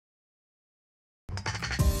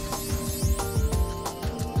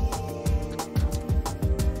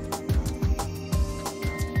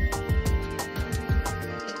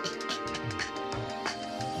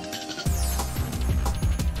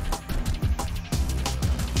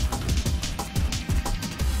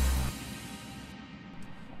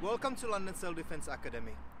Welcome to London Self-Defence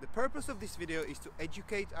Academy. The purpose of this video is to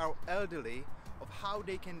educate our elderly of how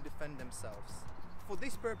they can defend themselves. For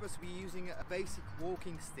this purpose we're using a basic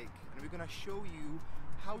walking stick, and we're going to show you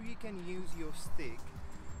how you can use your stick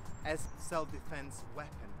as self-defense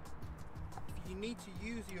weapon. If you need to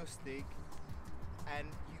use your stick and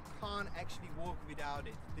you can't actually walk without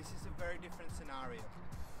it, this is a very different scenario.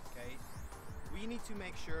 Okay, we need to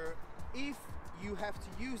make sure if you have to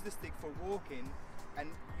use the stick for walking and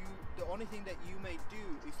the only thing that you may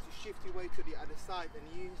do is to shift your way to the other side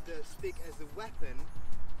and use the stick as a weapon,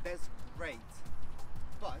 that's great.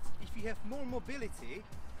 But if you have more mobility,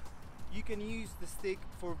 you can use the stick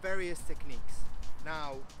for various techniques.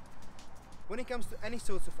 Now, when it comes to any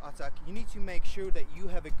sort of attack, you need to make sure that you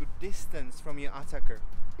have a good distance from your attacker.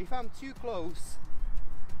 If I'm too close,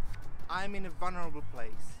 I'm in a vulnerable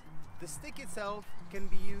place. The stick itself can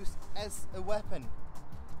be used as a weapon.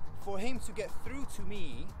 For him to get through to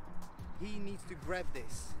me, he needs to grab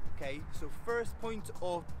this, okay? So first point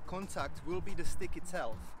of contact will be the stick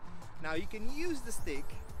itself. Now you can use the stick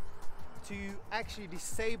to actually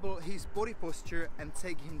disable his body posture and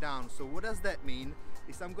take him down. So what does that mean?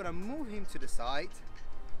 Is I'm gonna move him to the side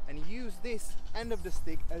and use this end of the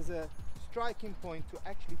stick as a striking point to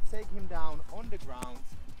actually take him down on the ground,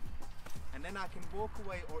 and then I can walk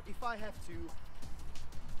away, or if I have to,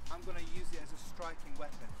 I'm gonna use it as a striking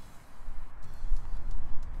weapon.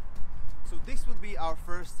 So this would be our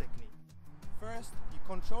first technique. First, you're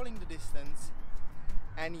controlling the distance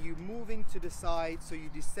and you're moving to the side, so you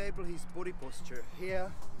disable his body posture here,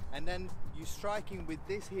 and then you're striking with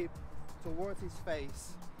this hip towards his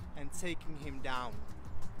face and taking him down.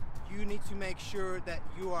 You need to make sure that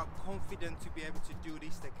you are confident to be able to do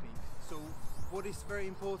this technique. So what is very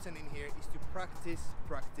important in here is to practice,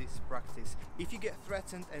 practice, practice. If you get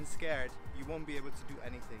threatened and scared, you won't be able to do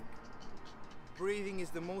anything. Breathing is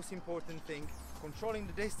the most important thing. Controlling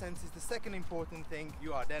the distance is the second important thing.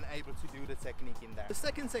 You are then able to do the technique in there. The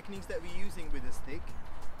second technique that we're using with the stick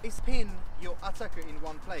is pin your attacker in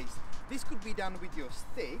one place. This could be done with your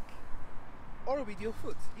stick or with your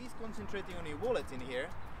foot. He's concentrating on your wallet in here.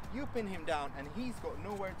 You pin him down and he's got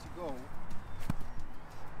nowhere to go.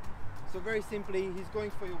 So very simply, he's going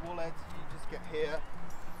for your wallet. You just get here,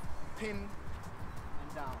 pin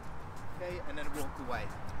and down, okay, and then walk away.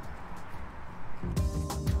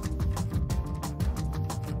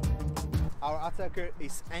 Our attacker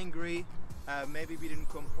is angry, maybe we didn't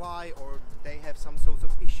comply, or they have some sort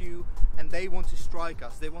of issue and they want to strike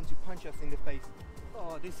us, they want to punch us in the face.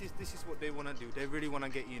 Oh, this is what they want to do. They really want to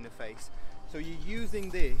get you in the face. So you're using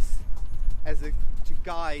this as to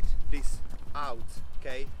guide this out,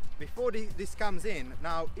 okay? Before this comes in,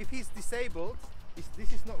 now if he's disabled,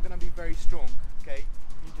 this is not going to be very strong, okay?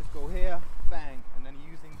 You just go here, bang, and then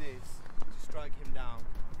using this to strike him down,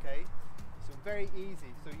 okay? So very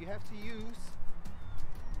easy. So you have to use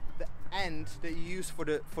the end that you use for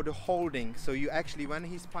the holding. So you actually, when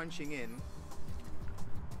he's punching in,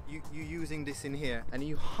 you're using this in here, and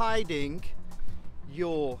you're hiding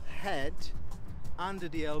your head under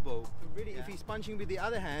the elbow. So really, if he's punching with the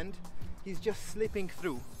other hand, he's just slipping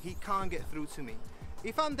through. He can't get through to me.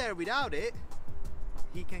 If I'm there without it,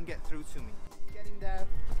 he can get through to me. Getting there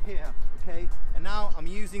here, okay? And now I'm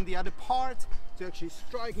using the other part to actually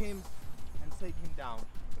strike him and take him down,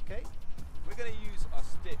 okay? We're going to use our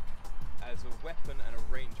stick as a weapon and a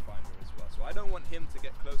rangefinder as well. So I don't want him to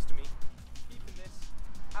get close to me. Keeping this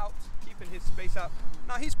out, keeping his space out.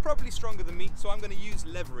 Now he's probably stronger than me, so I'm going to use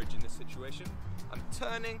leverage in this situation. I'm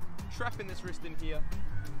turning, trapping this wrist in here,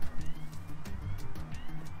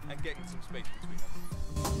 and getting some space between us.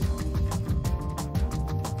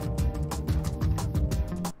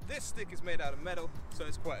 This stick is made out of metal, so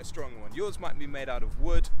it's quite a strong one. Yours might be made out of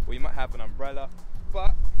wood, or you might have an umbrella,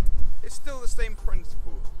 but it's still the same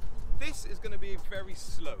principle. This is going to be very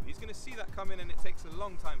slow. He's going to see that come in, and it takes a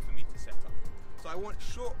long time for me to set up. So I want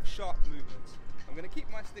short, sharp movements. I'm going to keep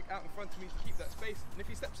my stick out in front of me to keep that space, and if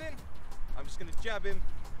he steps in, I'm just going to jab him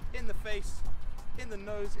in the face, in the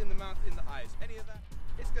nose, in the mouth, in the eyes. Any of that,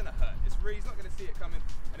 it's going to hurt. He's not going to see it coming,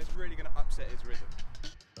 and it's really going to upset his rhythm.